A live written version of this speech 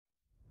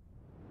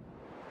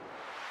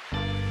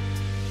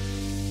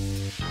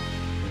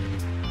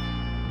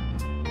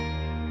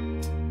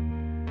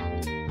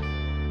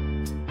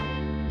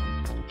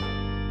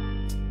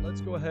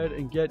ahead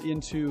and get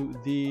into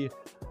the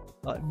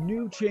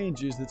new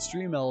changes that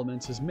Stream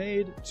Elements has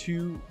made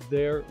to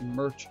their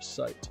merch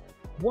site.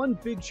 One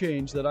big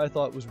change that I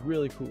thought was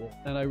really cool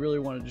and I really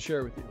wanted to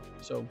share with you.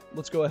 So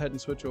let's go ahead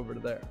and switch over to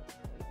there.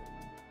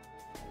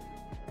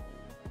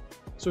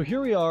 So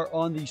here we are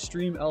on the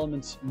Stream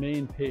Elements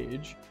main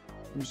page.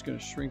 I'm just going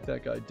to shrink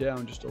that guy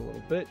down just a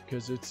little bit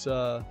because it's,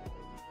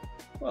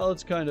 well,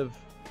 it's kind of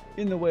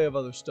in the way of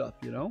other stuff,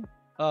 you know?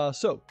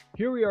 So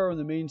here we are on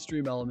the main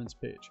Stream Elements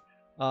page.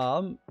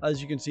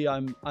 As you can see,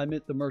 I'm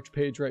at the merch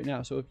page right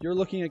now. So if you're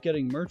looking at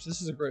getting merch,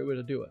 this is a great way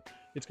to do it.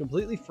 It's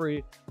completely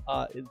free.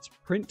 It's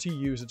print to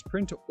use. It's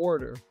print to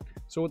order.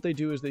 So what they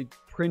do is they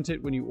print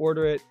it when you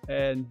order it,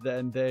 and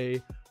then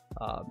they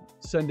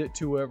send it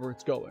to wherever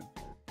it's going.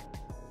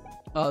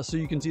 So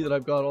you can see that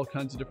I've got all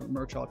kinds of different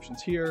merch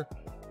options here.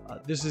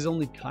 This is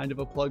only kind of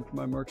a plug for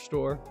my merch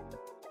store.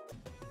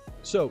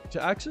 So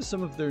to access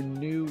some of their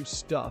new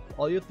stuff,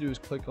 all you have to do is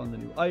click on the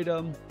new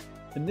item.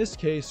 In this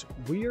case,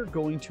 we are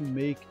going to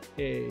make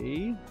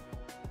a,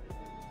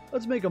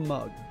 let's make a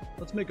mug.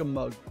 Let's make a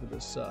mug for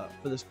this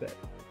bit.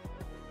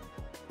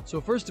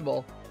 So first of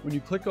all, when you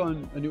click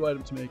on a new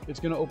item to make, it's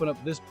going to open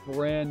up this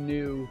brand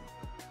new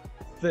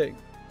thing.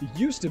 It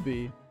used to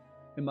be,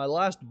 in my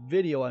last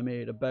video I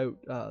made about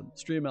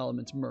Stream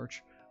Elements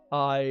merch,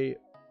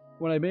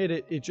 when I made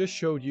it, it just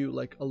showed you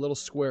like a little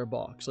square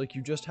box. Like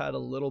you just had a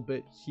little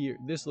bit here,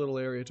 this little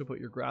area to put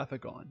your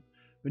graphic on.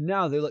 But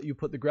now they let you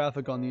put the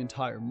graphic on the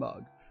entire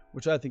mug,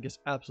 which I think is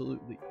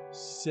absolutely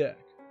sick.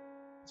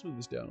 Let's move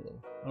this down a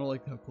little. I don't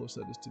like how close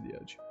that is to the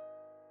edge.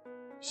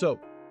 So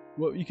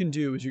what you can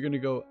do is you're going to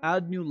go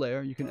add new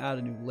layer. You can add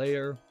a new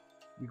layer.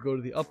 You go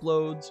to the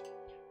uploads.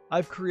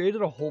 I've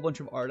created a whole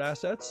bunch of art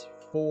assets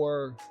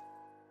for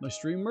my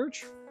stream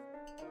merch.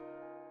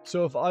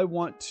 So if I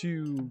want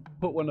to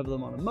put one of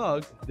them on a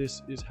mug,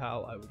 this is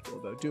how I would go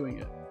about doing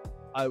it.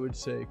 I would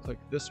say click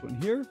this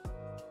one here.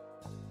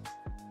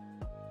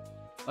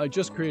 I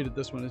just created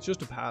this one. It's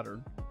just a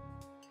pattern.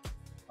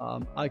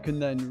 I can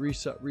then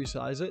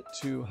resize it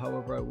to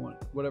however I want,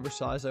 whatever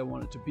size I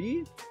want it to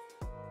be,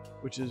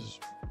 which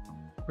is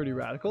pretty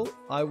radical.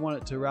 I want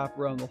it to wrap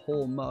around the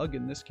whole mug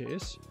in this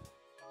case.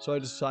 So I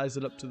just size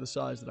it up to the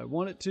size that I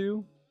want it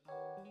to.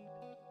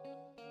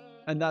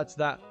 And that's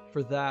that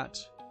for that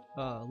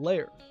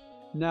layer.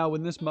 Now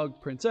when this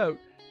mug prints out,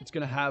 it's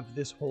going to have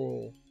this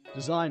whole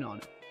design on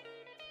it.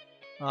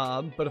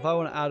 But if I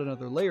want to add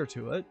another layer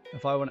to it,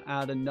 if I want to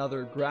add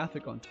another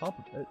graphic on top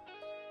of it,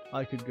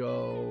 I could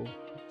go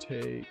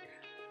take,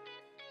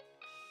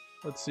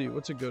 let's see,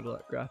 what's a good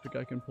graphic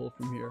I can pull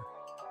from here?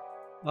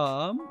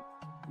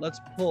 Let's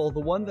pull the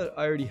one that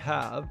I already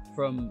have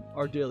from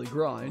our daily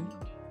grind,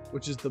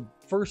 which is the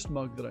first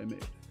mug that I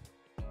made.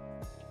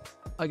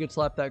 I could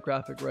slap that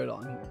graphic right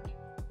on here.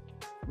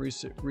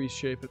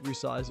 Reshape it,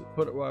 resize it,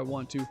 put it where I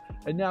want to.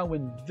 And now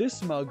when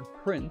this mug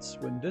prints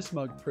out,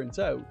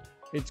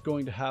 it's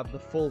going to have the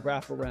full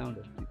wraparound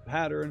of the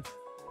pattern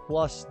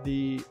plus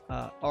the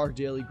our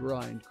daily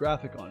grind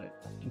graphic on it.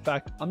 In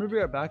fact, I'm going to be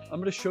right back. I'm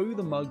going to show you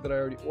the mug that I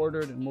already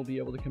ordered and we'll be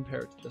able to compare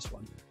it to this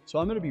one. So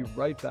I'm going to be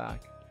right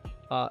back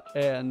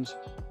and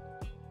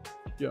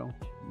you know,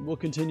 we'll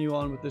continue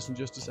on with this in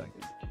just a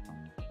second.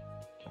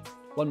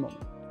 One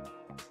moment.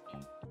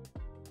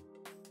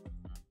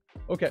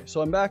 Okay, so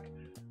I'm back.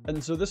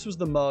 And so this was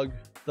the mug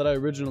that I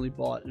originally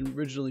bought and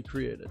originally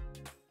created.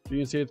 You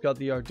can see it's got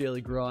the Our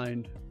Daily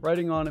Grind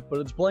writing on it, but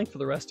it's blank for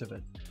the rest of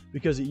it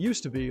because it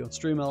used to be on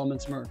Stream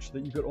Elements merch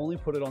that you could only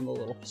put it on the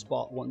little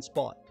spot, one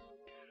spot.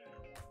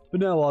 But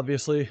now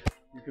obviously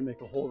you can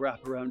make a whole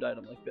wraparound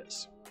item like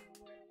this.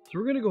 So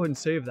we're going to go ahead and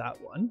save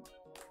that one.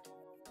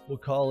 We'll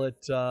call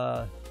it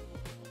the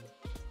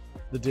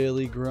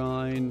Daily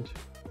Grind,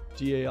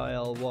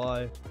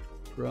 D-A-I-L-Y,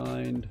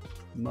 Grind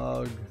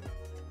Mug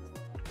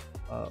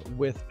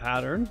with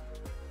pattern.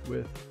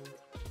 We'll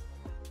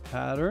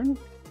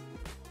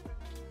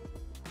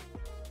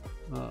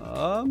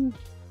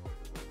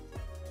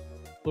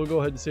go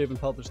ahead and save and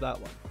publish that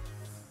one.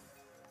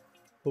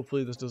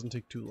 Hopefully this doesn't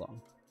take too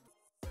long.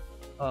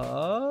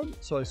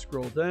 So I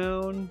scroll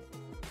down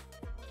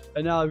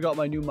and now I've got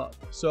my new mug.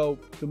 So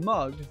the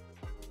mug,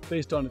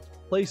 based on its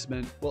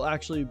placement, will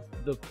actually,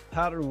 the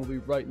pattern will be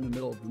right in the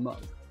middle of the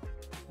mug.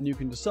 And you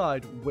can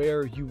decide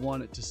where you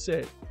want it to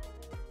sit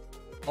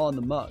on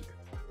the mug.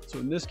 So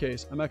in this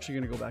case, I'm actually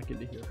going to go back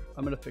into here.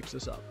 I'm going to fix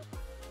this up.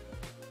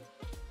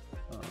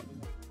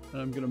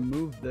 And I'm going to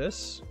move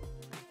this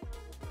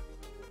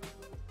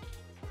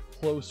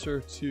closer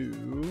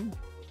to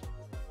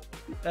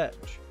the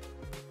edge.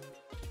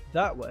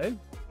 That way,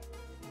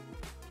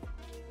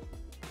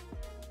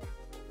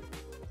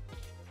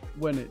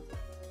 when it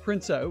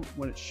prints out,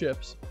 when it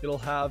ships, it'll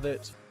have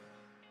it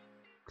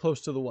close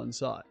to the one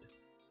side.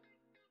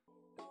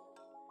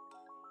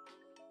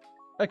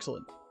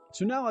 Excellent.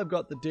 So now I've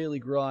got the daily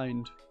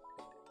grind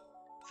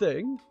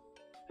thing.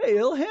 Hey,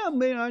 Ilham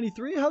May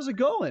 93, how's it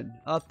going?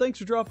 Thanks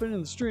for dropping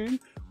in the stream.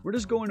 We're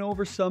just going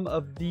over some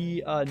of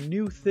the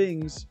new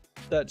things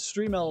that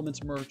Stream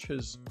Elements merch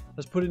has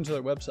put into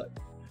their website.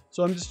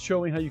 So I'm just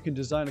showing how you can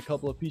design a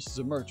couple of pieces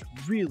of merch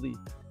really,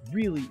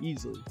 really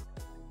easily.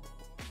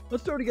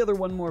 Let's throw together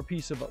one more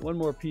piece of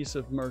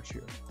merch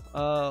here.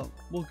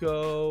 We'll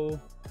go.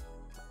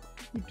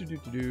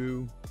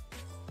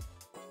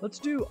 Let's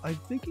do. I'm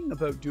thinking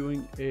about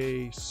doing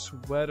a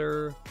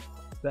sweater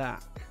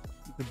back.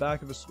 The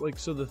back of a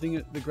so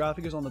the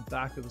graphic is on the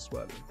back of the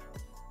sweater.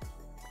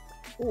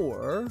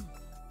 Or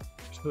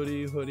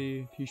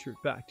hoodie, t-shirt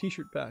back.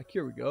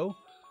 Here we go.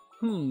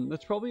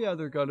 That's probably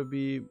either got to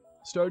be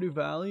Stardew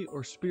Valley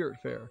or Spirit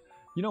Fair.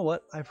 You know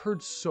what? I've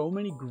heard so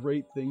many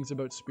great things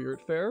about Spirit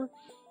Fair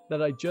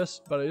that I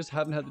just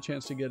haven't had the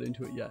chance to get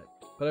into it yet.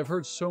 But I've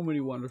heard so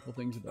many wonderful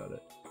things about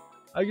it.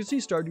 I can see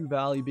Stardew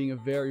Valley being a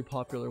very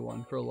popular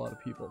one for a lot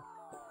of people.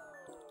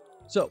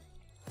 So,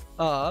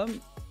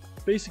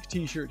 basic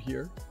t-shirt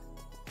here.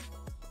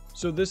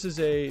 So this is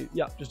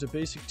just a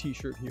basic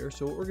t-shirt here.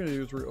 So what we're going to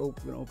do is we're going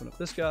to open up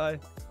this guy.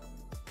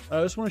 And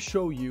I just want to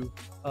show you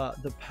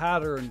the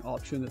pattern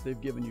option that they've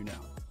given you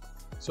now.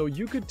 So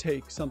you could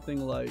take something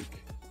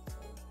like,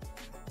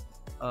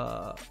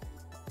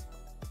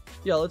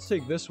 let's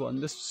take this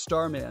one, this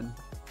Starman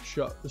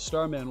the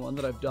Starman one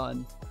that I've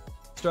done,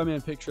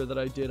 Starman picture that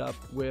I did up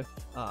with,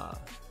 I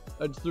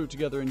just threw it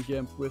together in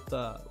GIMP with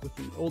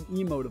an old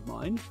emote of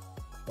mine.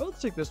 Well,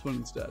 let's take this one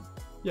instead.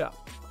 Yeah.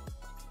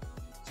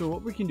 So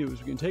what we can do is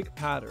we can take a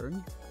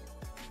pattern,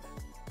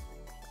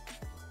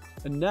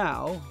 and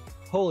now,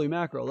 holy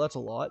mackerel, that's a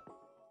lot.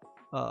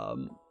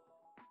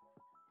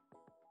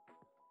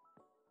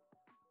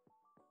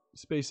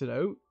 Space it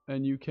out,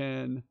 and you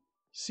can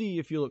see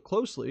if you look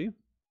closely.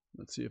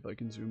 Let's see if I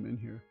can zoom in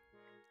here.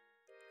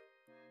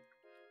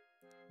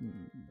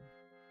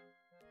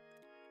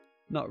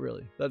 Not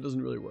really. That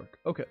doesn't really work.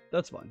 Okay,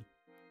 that's fine.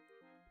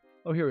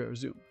 Oh, here we are.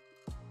 Zoom.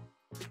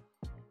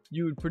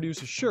 You would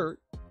produce a shirt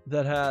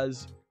that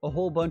has a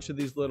whole bunch of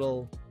these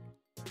little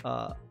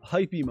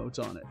hype emotes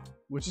on it,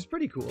 which is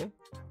pretty cool.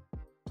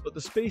 But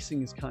the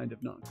spacing is kind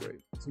of not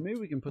great. So maybe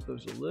we can put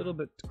those a little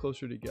bit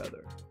closer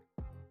together.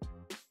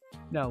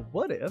 Now,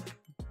 what if,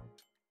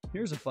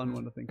 here's a fun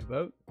one to think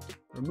about.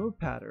 Remove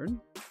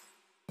pattern,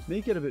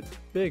 make it a bit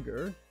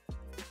bigger.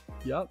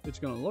 Yep, it's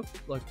going to look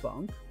like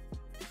bunk.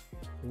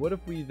 What if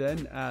we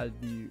then add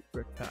the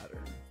brick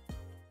pattern?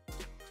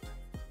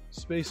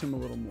 Space them a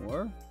little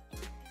more,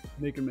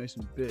 make them nice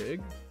and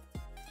big.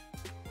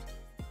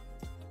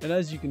 And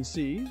as you can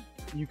see,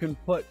 you can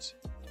put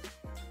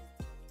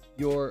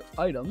your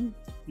item,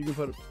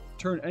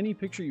 turn any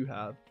picture you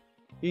have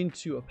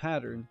into a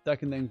pattern that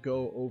can then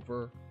go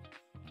over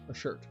a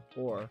shirt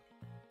or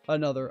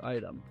another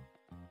item.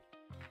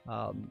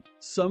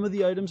 Some of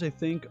the items I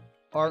think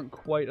aren't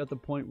quite at the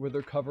point where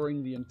they're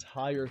covering the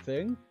entire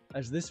thing,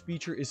 as this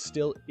feature is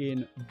still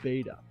in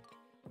beta.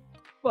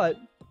 But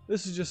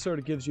this is just sort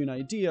of gives you an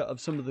idea of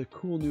some of the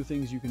cool new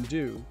things you can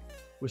do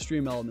with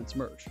Stream Elements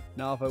merch.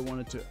 Now, if I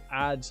wanted to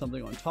add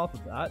something on top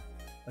of that,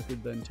 I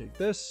could then take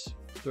this,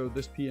 throw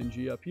this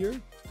PNG up here,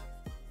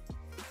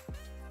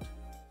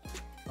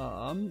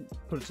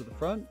 put it to the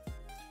front,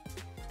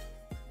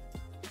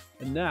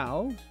 and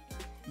now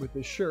with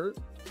this shirt,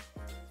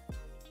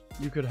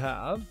 you could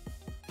have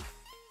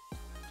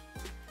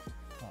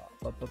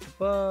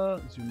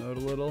zoom out a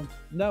little.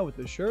 Now with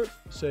this shirt,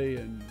 say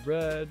in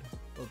red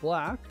or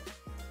black,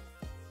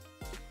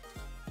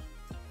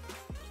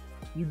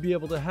 you'd be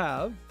able to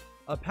have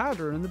a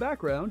pattern in the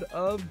background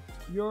of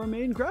your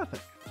main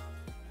graphic.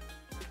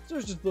 So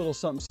there's just a little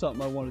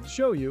something I wanted to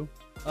show you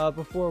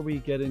before we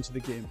get into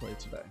the gameplay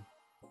today.